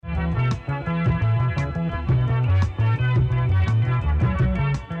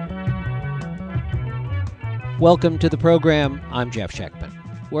Welcome to the program. I'm Jeff Schechtman.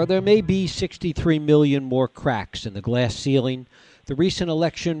 Where there may be 63 million more cracks in the glass ceiling, the recent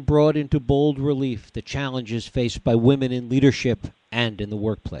election brought into bold relief the challenges faced by women in leadership and in the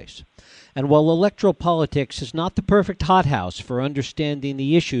workplace. And while electoral politics is not the perfect hothouse for understanding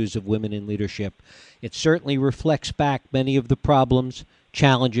the issues of women in leadership, it certainly reflects back many of the problems,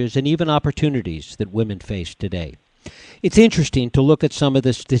 challenges, and even opportunities that women face today. It's interesting to look at some of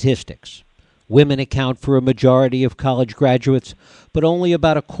the statistics. Women account for a majority of college graduates, but only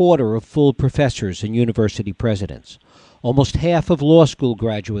about a quarter of full professors and university presidents. Almost half of law school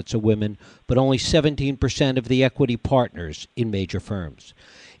graduates are women, but only 17% of the equity partners in major firms.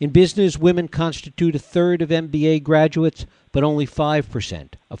 In business, women constitute a third of MBA graduates, but only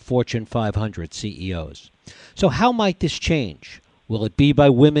 5% of Fortune 500 CEOs. So how might this change? Will it be by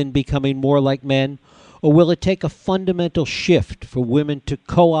women becoming more like men? Or will it take a fundamental shift for women to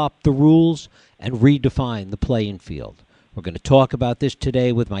co-opt the rules and redefine the playing field? We're going to talk about this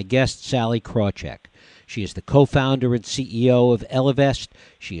today with my guest, Sallie Krawcheck. She is the co-founder and CEO of Ellevest.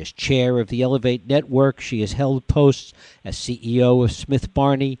 She is chair of the Elevate Network. She has held posts as CEO of Smith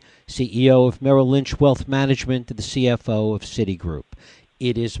Barney, CEO of Merrill Lynch Wealth Management, and the CFO of Citigroup.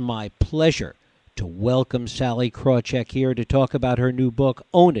 It is my pleasure to welcome Sallie Krawcheck here to talk about her new book,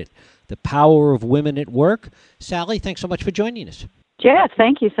 Own It, The Power of Women at Work. Sallie, thanks so much for joining us. Jeff,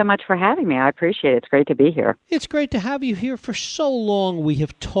 thank you so much for having me. I appreciate it. It's great to be here. It's great to have you here. For so long, we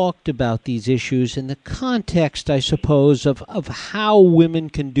have talked about these issues in the context, I suppose, of how women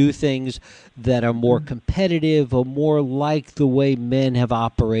can do things that are more competitive or more like the way men have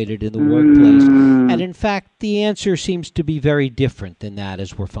operated in the workplace. And in fact, the answer seems to be very different than that,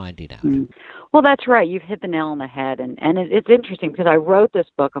 as we're finding out. Well, that's right. You've hit the nail on the head. And it's interesting because I wrote this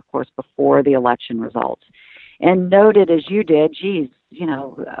book, of course, before the election results. And noted, as you did,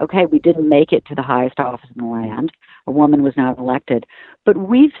 okay, we didn't make it to the highest office in the land. A woman was not elected. But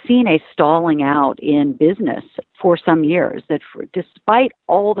we've seen a stalling out in business for some years, that despite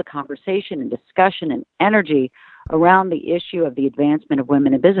all the conversation and discussion and energy around the issue of the advancement of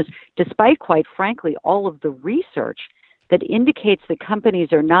women in business, despite, quite frankly, all of the research that indicates that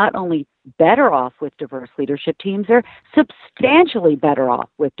companies are not only better off with diverse leadership teams, they're substantially better off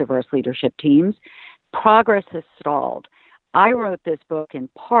with diverse leadership teams. Progress has stalled. I wrote this book in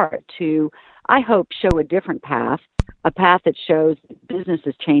part to, I hope, show a different path, a path that shows that business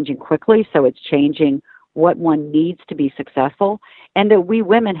is changing quickly, so it's changing what one needs to be successful, and that we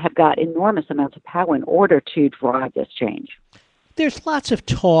women have got enormous amounts of power in order to drive this change. There's lots of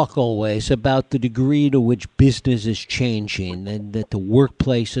talk always about the degree to which business is changing, and that the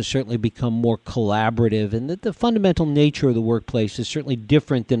workplace has certainly become more collaborative, and that the fundamental nature of the workplace is certainly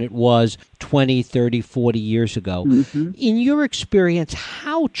different than it was 20, 30, 40 years ago. Mm-hmm. In your experience,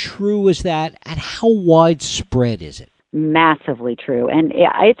 how true is that, and how widespread is it? Massively true. And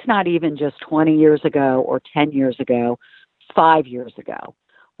it's not even just 20 years ago or 10 years ago, 5 years ago.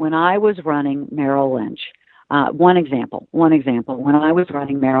 When I was running Merrill Lynch, one example, when I was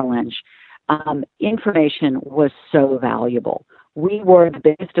running Merrill Lynch, information was so valuable. We were the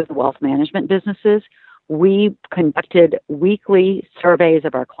biggest of the wealth management businesses. We conducted weekly surveys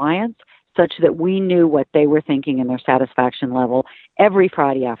of our clients such that we knew what they were thinking and their satisfaction level every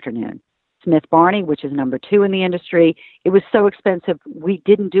Friday afternoon. Smith Barney, which is number 2 in the industry, it was so expensive, we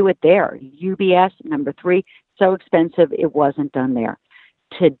didn't do it there. UBS, number 3, so expensive, it wasn't done there.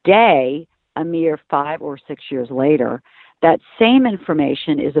 Today, a mere 5 or 6 years later, that same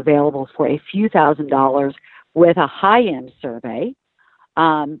information is available for a few $1,000s with a high-end survey.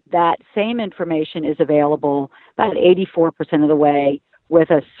 That same information is available about 84% of the way with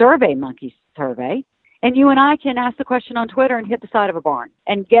a SurveyMonkey survey. And you and I can ask the question on Twitter and hit the side of a barn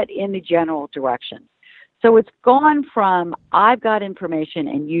and get in the general direction. So it's gone from, I've got information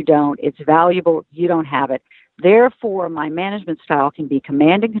and you don't, it's valuable, you don't have it. Therefore, my management style can be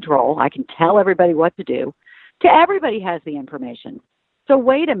command and control. I can tell everybody what to do, to everybody has the information. So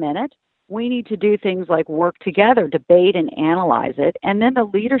wait a minute. We need to do things like work together, debate and analyze it. And then the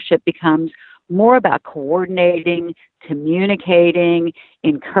leadership becomes more about coordinating, communicating,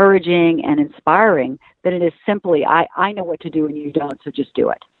 encouraging, and inspiring than it is simply, I know what to do and you don't, so just do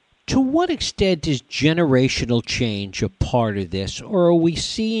it. To what extent is generational change a part of this, or are we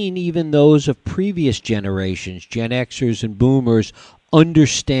seeing even those of previous generations, Gen Xers and Boomers,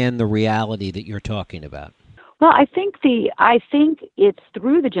 understand the reality that you're talking about? Well, I think it's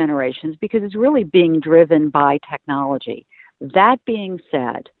through the generations because it's really being driven by technology. That being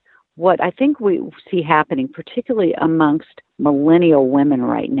said, what I think we see happening, particularly amongst millennial women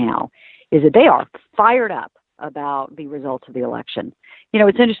right now, is that they are fired up about the results of the election. You know,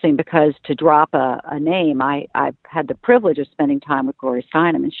 it's interesting because, to drop a name, I've had the privilege of spending time with Gloria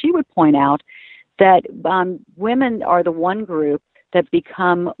Steinem, and she would point out that women are the one group that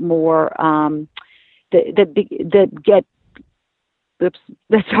become more, that get, oops,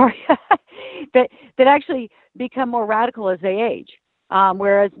 sorry, that actually become more radical as they age.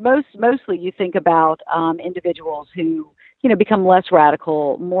 Whereas mostly you think about individuals who, you know, become less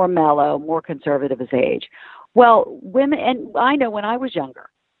radical, more mellow, more conservative as they age. Well, women, and I know when I was younger,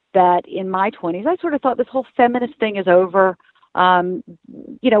 that in my 20s, I sort of thought this whole feminist thing is over.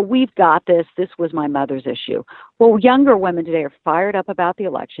 You know, we've got this. This was my mother's issue. Well, younger women today are fired up about the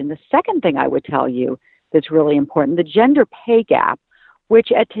election. The second thing I would tell you that's really important, the gender pay gap,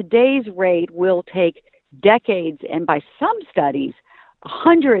 which at today's rate will take decades and, by some studies,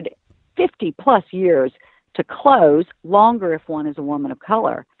 150 plus years to close, longer if one is a woman of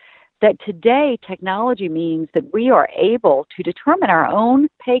color. That today technology means that we are able to determine our own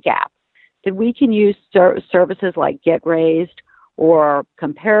pay gap, that we can use services like GetRaised or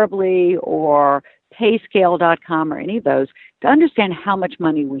Comparably or Payscale.com or any of those to understand how much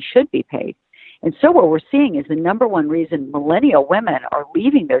money we should be paid. And so what we're seeing is the number one reason millennial women are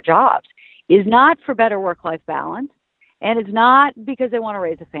leaving their jobs is not for better work-life balance, and it's not because they want to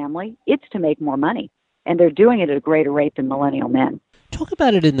raise a family. It's to make more money, and they're doing it at a greater rate than millennial men. Talk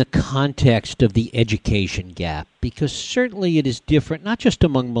about it in the context of the education gap, because certainly it is different, not just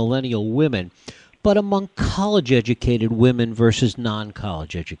among millennial women, but among college-educated women versus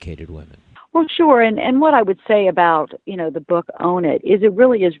non-college-educated women. Well, sure. And what I would say about, you know, the book Own It is it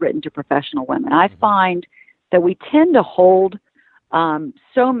really is written to professional women. I find that we tend to hold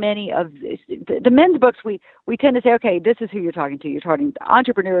so many of the men's books, we tend to say, okay, this is who you're talking to. You're talking to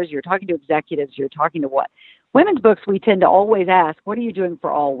entrepreneurs, you're talking to executives, you're talking to what? Women's books, we tend to always ask, what are you doing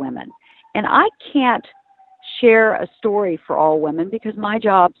for all women? And I can't share a story for all women because my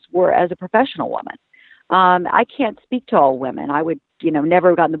jobs were as a professional woman. I can't speak to all women. I would, you know, never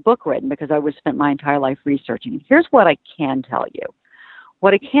have gotten the book written because I would have spent my entire life researching. Here's what I can tell you.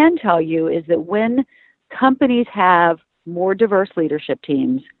 What I can tell you is that when companies have more diverse leadership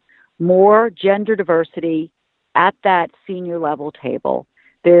teams, more gender diversity at that senior level table,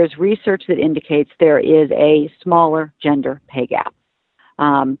 there's research that indicates there is a smaller gender pay gap.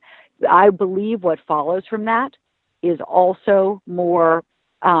 I believe what follows from that is also more,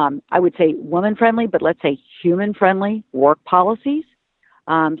 I would say, woman-friendly, but let's say human-friendly work policies,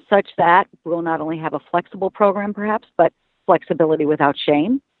 such that we'll not only have a flexible program perhaps, but flexibility without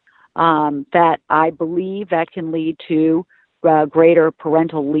shame. That I believe that can lead to greater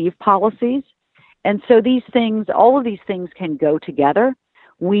parental leave policies. And so these things, all of these things can go together.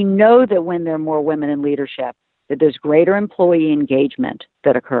 We know that when there are more women in leadership, that there's greater employee engagement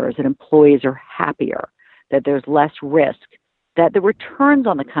that occurs, that employees are happier, that there's less risk, that the returns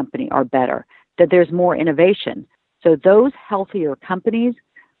on the company are better, that there's more innovation. So those healthier companies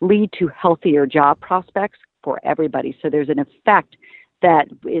lead to healthier job prospects for everybody. So there's an effect that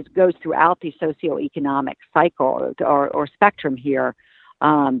goes throughout the socioeconomic cycle or spectrum here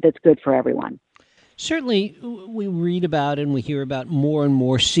that's good for everyone. Certainly, we read about and we hear about more and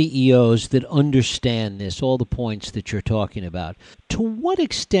more CEOs that understand this, all the points that you're talking about. To what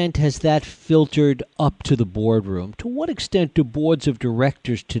extent has that filtered up to the boardroom? To what extent do boards of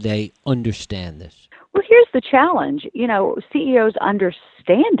directors today understand this? Well, here's the challenge. You know, CEOs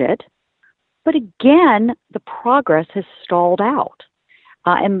understand it, but again, the progress has stalled out.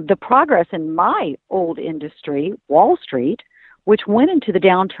 And the progress in my old industry, Wall Street, which went into the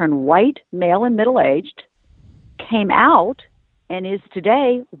downturn white, male, and middle-aged, came out and is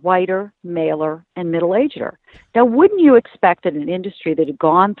today whiter, maler, and middle-ageder. Now, wouldn't you expect that an industry that had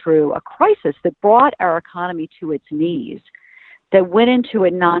gone through a crisis that brought our economy to its knees, that went into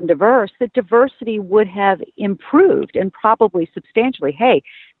it non-diverse, that diversity would have improved and probably substantially? Hey,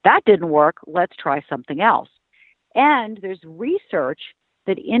 that didn't work. Let's try something else. And there's research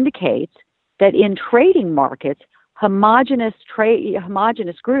that indicates that in trading markets, homogenous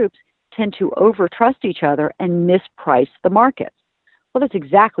groups tend to overtrust each other and misprice the markets. Well, that's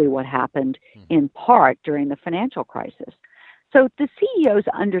exactly what happened in part during the financial crisis. So the CEOs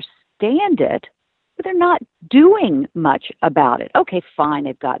understand it, but they're not doing much about it. Okay, fine,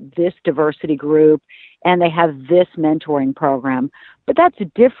 they've got this diversity group and they have this mentoring program, but that's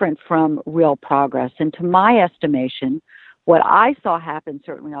different from real progress. And to my estimation, what I saw happen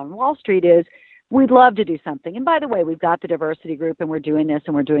certainly on Wall Street is we'd love to do something. And by the way, we've got the diversity group and we're doing this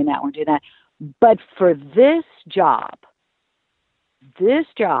and we're doing that and we're doing that. But for this job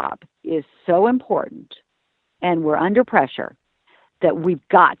is so important and we're under pressure that we've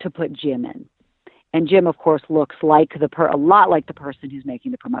got to put Jim in. And Jim, of course, looks like a lot like the person who's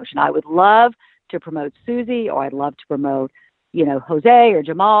making the promotion. I would love to promote Susie, or I'd love to promote, Jose or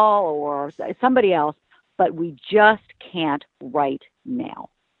Jamal or somebody else, but we just can't right now.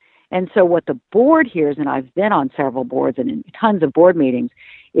 And so what the board hears, and I've been on several boards and in tons of board meetings,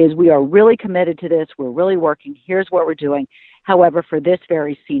 is we are really committed to this. We're really working. Here's what we're doing. However, for this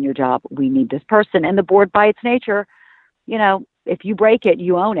very senior job, we need this person. And the board, by its nature, if you break it,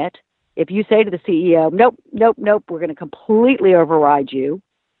 you own it. If you say to the CEO, nope, we're going to completely override you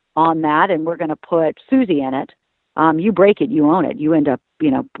on that, and we're going to put Susie in it, you break it, you own it. You end up,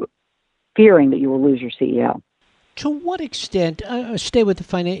 fearing that you will lose your CEO. To what extent, stay with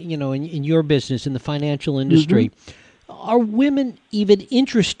the in your business, in the financial industry, are women even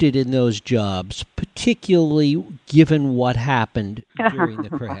interested in those jobs, particularly given what happened during the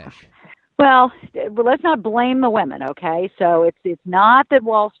crash? Well, let's not blame the women, okay? So it's not that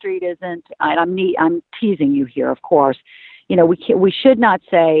Wall Street isn't. I'm teasing you here, of course. We should not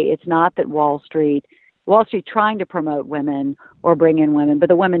say it's not that Wall Street trying to promote women or bring in women, but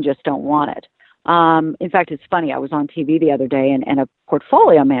the women just don't want it. In fact, it's funny. I was on TV the other day, and a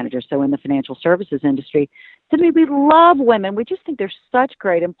portfolio manager, so in the financial services industry, said to me, "We love women. We just think they're such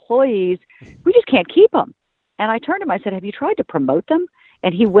great employees. We just can't keep them." And I turned to him. I said, "Have you tried to promote them?"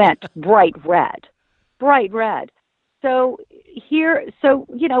 And he went bright red. So if your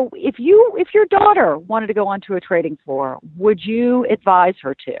daughter wanted to go onto a trading floor, would you advise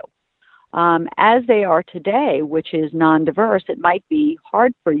her to? As they are today, which is non-diverse, it might be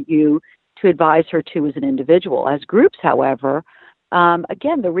hard for you to advise her to as an individual. As groups, however,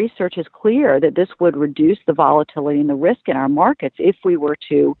 again, the research is clear that this would reduce the volatility and the risk in our markets if we were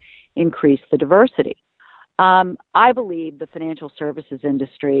to increase the diversity. I believe the financial services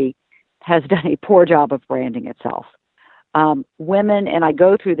industry has done a poor job of branding itself. Women, and I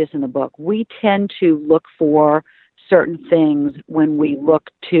go through this in the book, we tend to look for certain things when we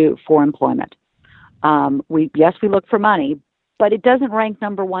look for employment. We look for money, but it doesn't rank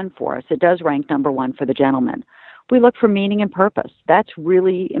number one for us. It does rank number one for the gentleman. We look for meaning and purpose. That's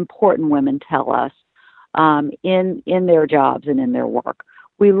really important, women tell us, in their jobs and in their work.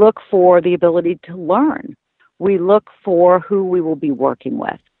 We look for the ability to learn. We look for who we will be working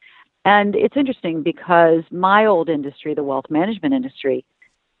with. And it's interesting because my old industry, the wealth management industry,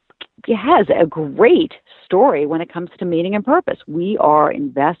 has a great story when it comes to meaning and purpose. We are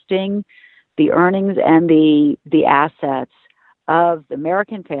investing the earnings and the assets of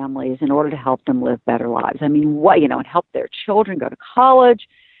American families in order to help them live better lives. I mean, and help their children go to college,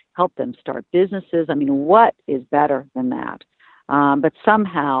 help them start businesses. I mean, what is better than that? But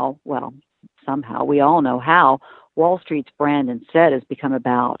somehow, we all know how Wall Street's brand instead has become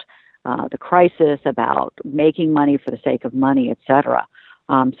about the crisis, about making money for the sake of money, et cetera.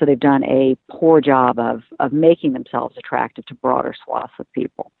 So they've done a poor job of making themselves attractive to broader swaths of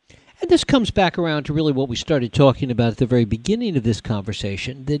people. And this comes back around to really what we started talking about at the very beginning of this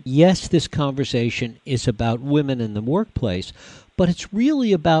conversation, that yes, this conversation is about women in the workplace, but it's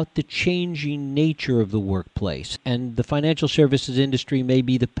really about the changing nature of the workplace. And the financial services industry may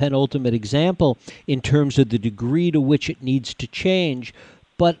be the penultimate example in terms of the degree to which it needs to change.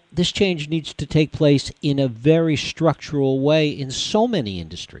 But this change needs to take place in a very structural way in so many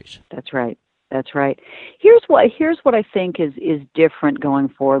industries. That's right. Here's what I think is different going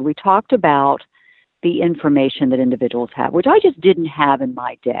forward. We talked about the information that individuals have, which I just didn't have in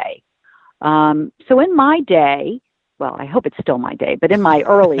my day. So in my day, well, I hope it's still my day, but in my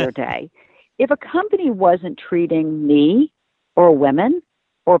earlier day, if a company wasn't treating me or women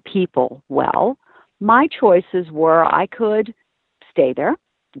or people well, my choices were I could stay there,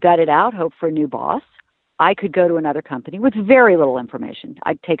 gut it out, hope for a new boss. I could go to another company with very little information.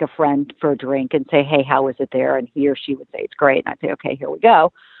 I'd take a friend for a drink and say, "Hey, how is it there?" And he or she would say, "It's great." And I'd say, "Okay, here we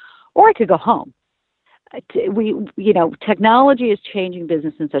go." Or I could go home. Technology is changing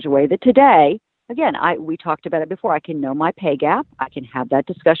business in such a way that today, again, we talked about it before, I can know my pay gap. I can have that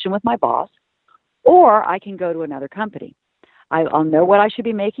discussion with my boss, or I can go to another company. I'll know what I should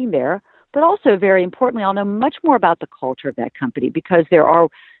be making there, but also very importantly, I'll know much more about the culture of that company because there are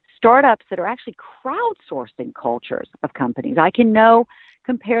startups that are actually crowdsourcing cultures of companies. I can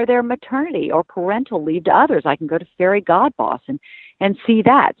compare their maternity or parental leave to others. I can go to Fairy Godboss and see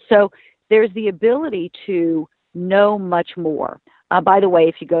that. So there's the ability to know much more. By the way,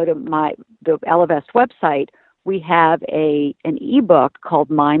 if you go to the Ellevest website, we have an ebook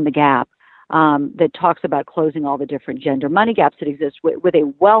called Mind the Gap that talks about closing all the different gender money gaps that exist with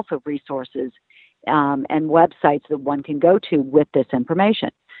a wealth of resources and websites that one can go to with this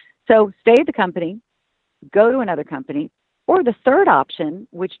information. So stay at the company, go to another company, or the third option,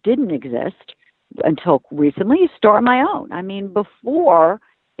 which didn't exist, until recently, start my own. I mean, before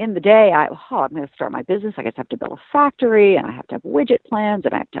in the day, I'm going to start my business. I guess I have to build a factory, and I have to have widget plans,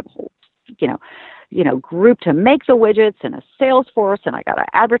 and I have to have a whole, group to make the widgets and a sales force, and I got to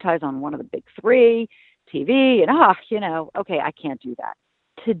advertise on one of the big three, TV, and okay, I can't do that.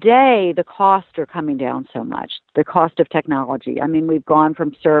 Today, the costs are coming down so much. The cost of technology. I mean, we've gone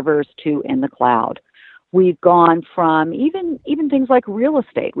from servers to in the cloud. We've gone from even things like real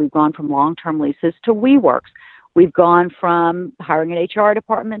estate. We've gone from long-term leases to WeWorks. We've gone from hiring an HR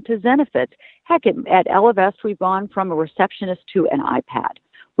department to Zenefits. Heck, at Ellevest, we've gone from a receptionist to an iPad.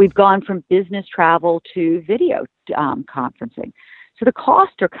 We've gone from business travel to video conferencing. So the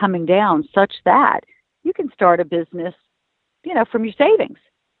costs are coming down such that you can start a business, from your savings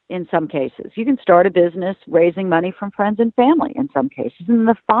in some cases. You can start a business raising money from friends and family in some cases. And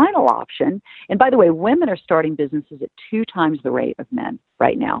the final option, and by the way, women are starting businesses at 2 times the rate of men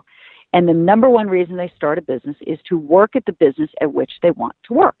right now. And the number one reason they start a business is to work at the business at which they want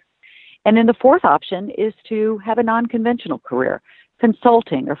to work. And then the fourth option is to have a non-conventional career,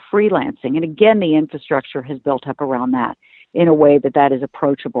 consulting or freelancing. And again, the infrastructure has built up around that in a way that is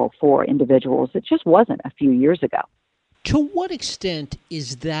approachable for individuals. It just wasn't a few years ago. To what extent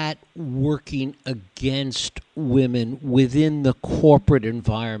is that working against women within the corporate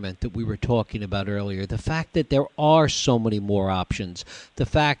environment that we were talking about earlier? The fact that there are so many more options, the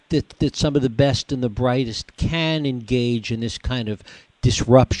fact that some of the best and the brightest can engage in this kind of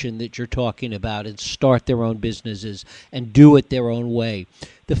disruption that you're talking about and start their own businesses and do it their own way.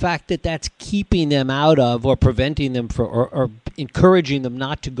 The fact that that's keeping them out of or preventing them or encouraging them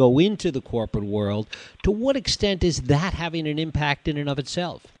not to go into the corporate world, to what extent is that having an impact in and of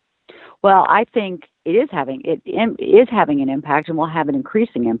itself? Well, I think it is having an impact and will have an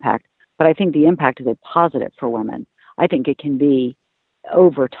increasing impact, but I think the impact is a positive for women. I think it can be,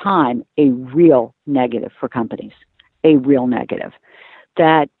 over time, a real negative for companies, a real negative.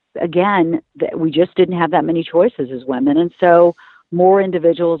 That, again, that we just didn't have that many choices as women. And so more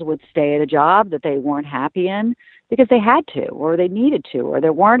individuals would stay at a job that they weren't happy in because they had to, or they needed to, or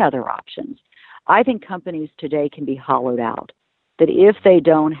there weren't other options. I think companies today can be hollowed out. That if they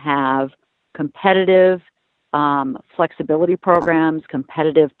don't have competitive flexibility programs,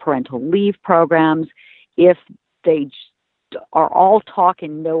 competitive parental leave programs, if they are all talk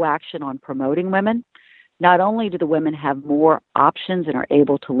and no action on promoting women, not only do the women have more options and are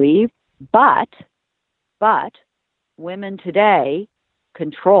able to leave, but women today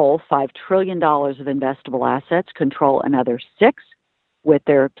control $5 trillion of investable assets, control another 6 with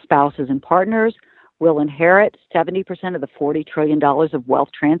their spouses and partners, will inherit 70% of the $40 trillion of wealth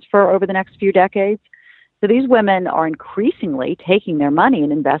transfer over the next few decades. So these women are increasingly taking their money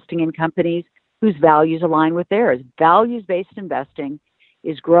and investing in companies whose values align with theirs. Values-based investing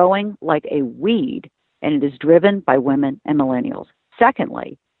is growing like a weed, and it is driven by women and millennials.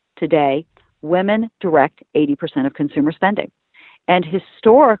 Secondly, today, women direct 80% of consumer spending. And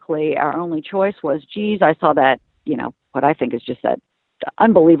historically, our only choice was, I saw that, what I think is just that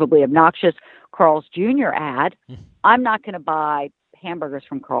unbelievably obnoxious Carl's Jr. ad. I'm not going to buy hamburgers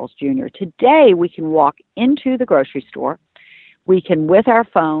from Carl's Jr. Today, we can walk into the grocery store. We can, with our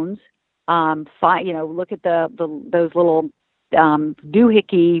phones, look at those little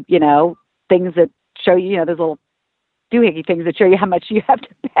doohickey, things that show you, those little doohickey things that show you how much you have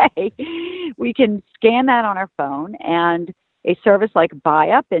to pay. We can scan that on our phone, and a service like Buy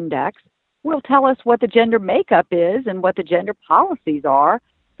Up Index will tell us what the gender makeup is and what the gender policies are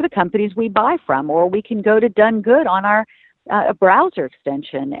for the companies we buy from. Or we can go to Done Good on our browser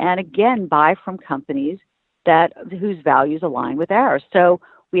extension and, again, buy from companies whose values align with ours. So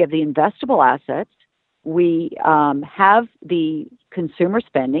we have the investable assets. We have the consumer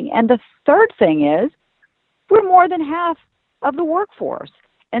spending. And the third thing is we're more than half of the workforce.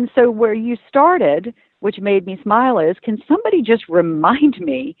 And so where you started, which made me smile, is, can somebody just remind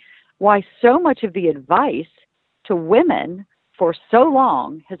me why so much of the advice to women for so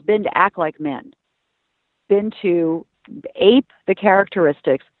long has been to act like men, been to ape the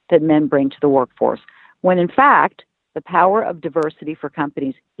characteristics that men bring to the workforce, when in fact the power of diversity for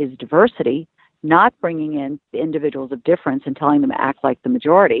companies is diversity, not bringing in individuals of difference and telling them to act like the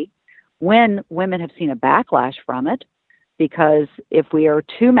majority. When women have seen a backlash from it, because if we are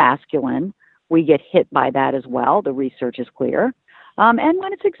too masculine, we get hit by that as well. The research is clear. And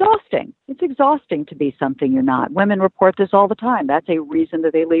when it's exhausting to be something you're not. Women report this all the time. That's a reason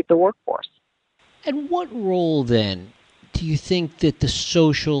that they leave the workforce. And what role, then, do you think that the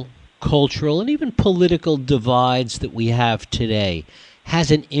social, cultural, and even political divides that we have today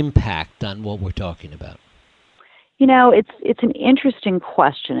has an impact on what we're talking about? It's an interesting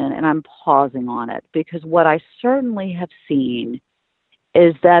question, and I'm pausing on it because what I certainly have seen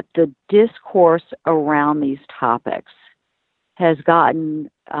is that the discourse around these topics has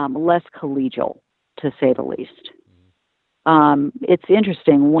gotten less collegial, to say the least. It's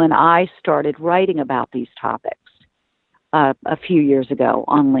interesting, when I started writing about these topics a few years ago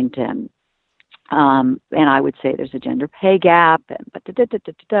on LinkedIn, and I wod say there's a gender pay gap,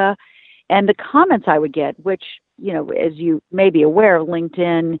 and the comments I would get, which, as you may be aware,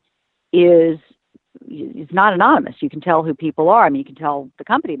 LinkedIn is not anonymous. You can tell who people are. I mean, you can tell the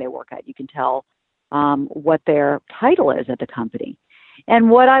company they work at. You can tell what their title is at the company. And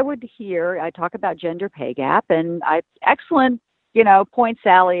what I would hear, I talk about gender pay gap, and excellent, point,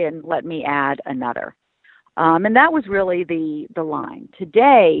 Sally, and let me add another. And that was really the line.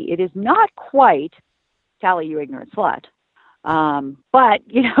 Today, it is not quite, Sally, you ignorant slut. But,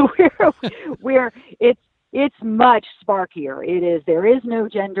 it's much sparkier. There is no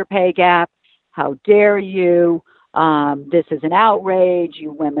gender pay gap. How dare you? This is an outrage.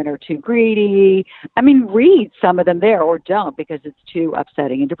 You women are too greedy. I mean, read some of them there, or don't, because it's too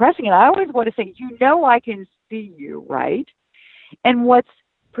upsetting and depressing. And I always want to say, I can see you, right? And what's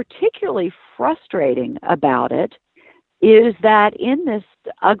particularly frustrating about it is that in this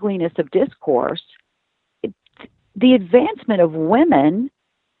ugliness of discourse, the advancement of women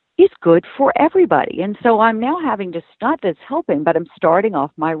is good for everybody. And so I'm now having to, not that it's helping, but I'm starting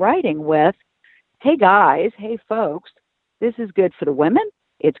off my writing with, hey guys, hey folks, this is good for the women.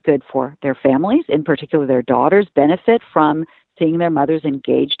 It's good for their families, in particular their daughters benefit from seeing their mothers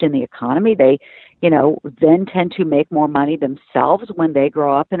engaged in the economy. They, then tend to make more money themselves when they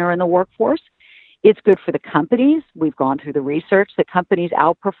grow up and are in the workforce. It's good for the companies. We've gone through the research that companies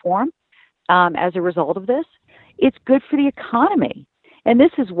outperform as a result of this. It's good for the economy. And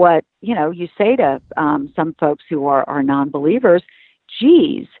this is what, you say to some folks who are non-believers,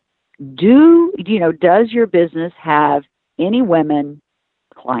 geez, does your business have any women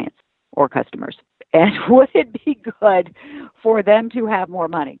clients or customers? And would it be good for them to have more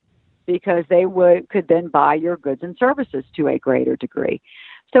money? Because they could then buy your goods and services to a greater degree.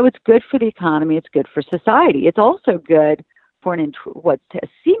 So it's good for the economy. It's good for society. It's also good for what's a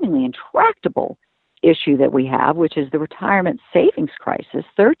seemingly intractable issue that we have, which is the retirement savings crisis.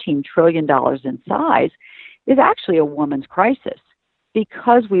 $13 trillion in size is actually a woman's crisis,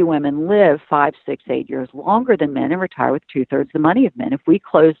 because we women live 5, 6, 8 years longer than men and retire with 2/3 the money of men. If we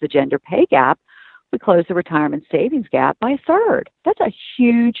close the gender pay gap, we close the retirement savings gap by 1/3. That's a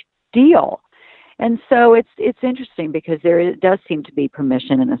huge deal. And so it's interesting, because there does seem to be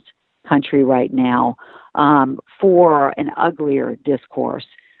permission in this country right now for an uglier discourse,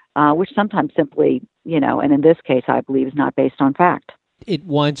 which sometimes simply, and in this case, I believe, is not based on fact. It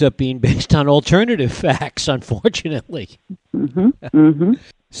winds up being based on alternative facts, unfortunately. Mm-hmm. Mm-hmm.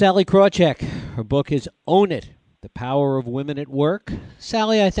 Sally Krawcheck, her book is Own It, The Power of Women at Work.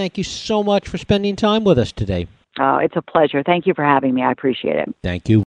 Sally, I thank you so much for spending time with us today. It's a pleasure. Thank you for having me. I appreciate it. Thank you.